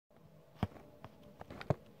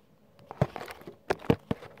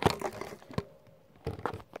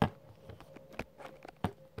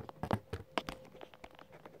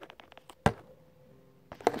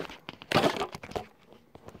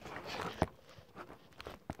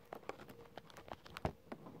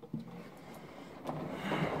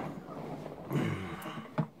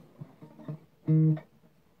She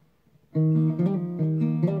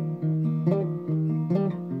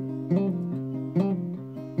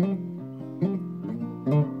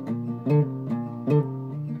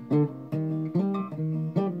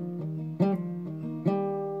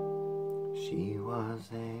was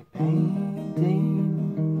a painting,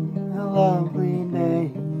 a lovely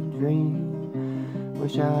daydream.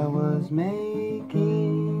 Wish I was making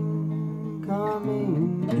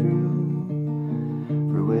coming true.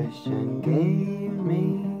 Fruition gave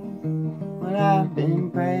me what I've been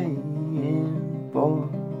praying for.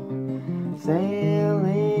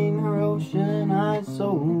 Sailing her ocean eyes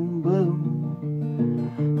so blue.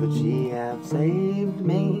 Could she have saved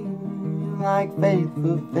me like faith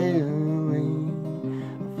fulfilling,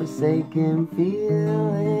 a forsaken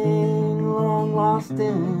feeling, long lost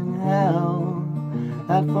in hell,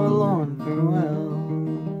 that forlorn farewell?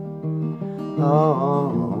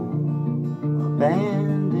 Oh,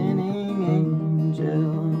 abandoning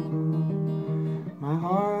angel, my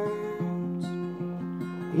heart's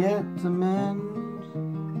yet to mend.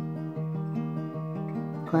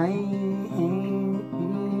 Claims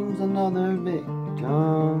another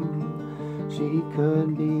victim. She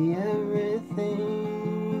could be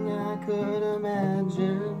everything I could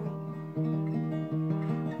imagine,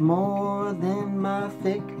 more than my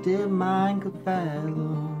fictive mind could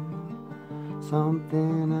fathom.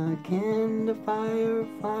 Something akin to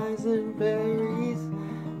fireflies and fairies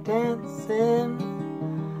dancing,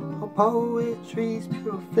 or poetry's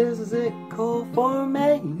pure physical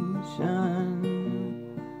formation,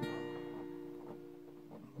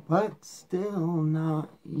 but still not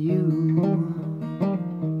you.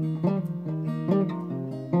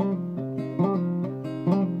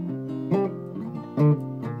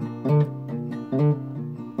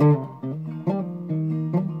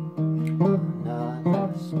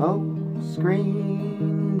 Another smoke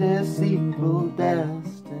screen, deceitful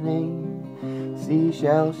destiny,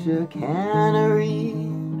 seashell chicanery,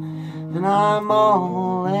 and I'm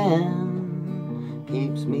all in,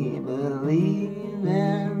 keeps me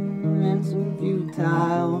believing in some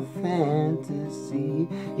futile fantasy,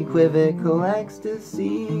 equivocal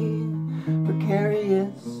ecstasy,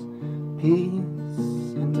 precarious peace.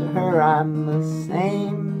 And to her I'm the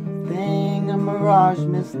same thing, a mirage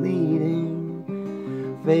misleading,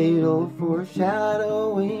 fatal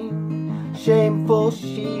foreshadowing, shameful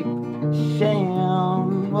sheep,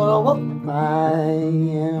 sham, what a wolf I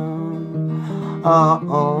am.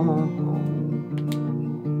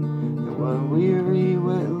 What a weary,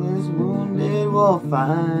 witless, wounded wolf I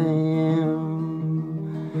am.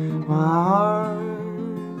 My heart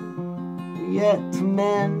yet to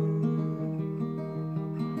mend.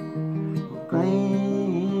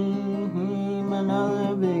 Claim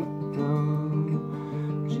another victim.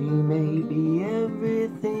 She may be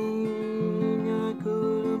everything I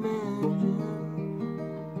could imagine,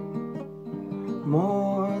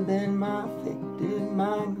 more than my fictive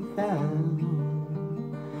mind could fathom.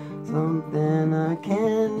 Something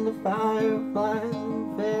akin to fireflies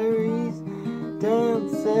and fairies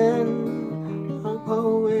dancing, on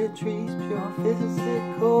poetry's pure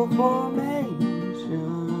physical formation,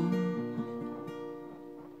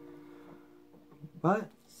 but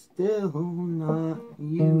still not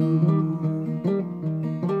you.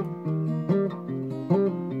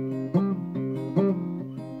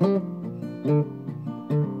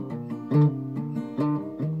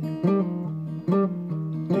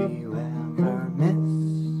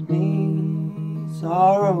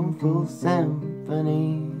 Sorrowful symphony,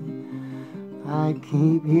 I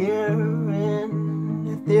keep hearing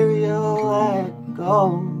ethereal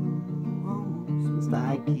echoes. Must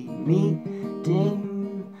I keep meeting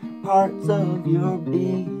parts of your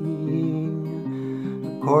being, a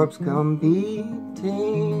corpse competing,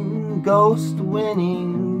 ghost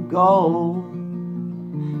winning gold?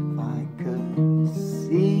 If I could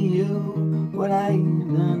see you, would I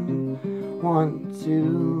even want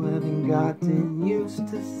to, having gotten used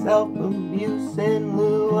to self-abuse in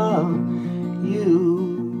lieu of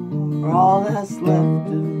you, for all that's left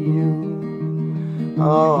of you?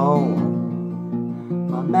 Oh,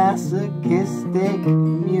 my masochistic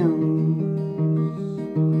muse.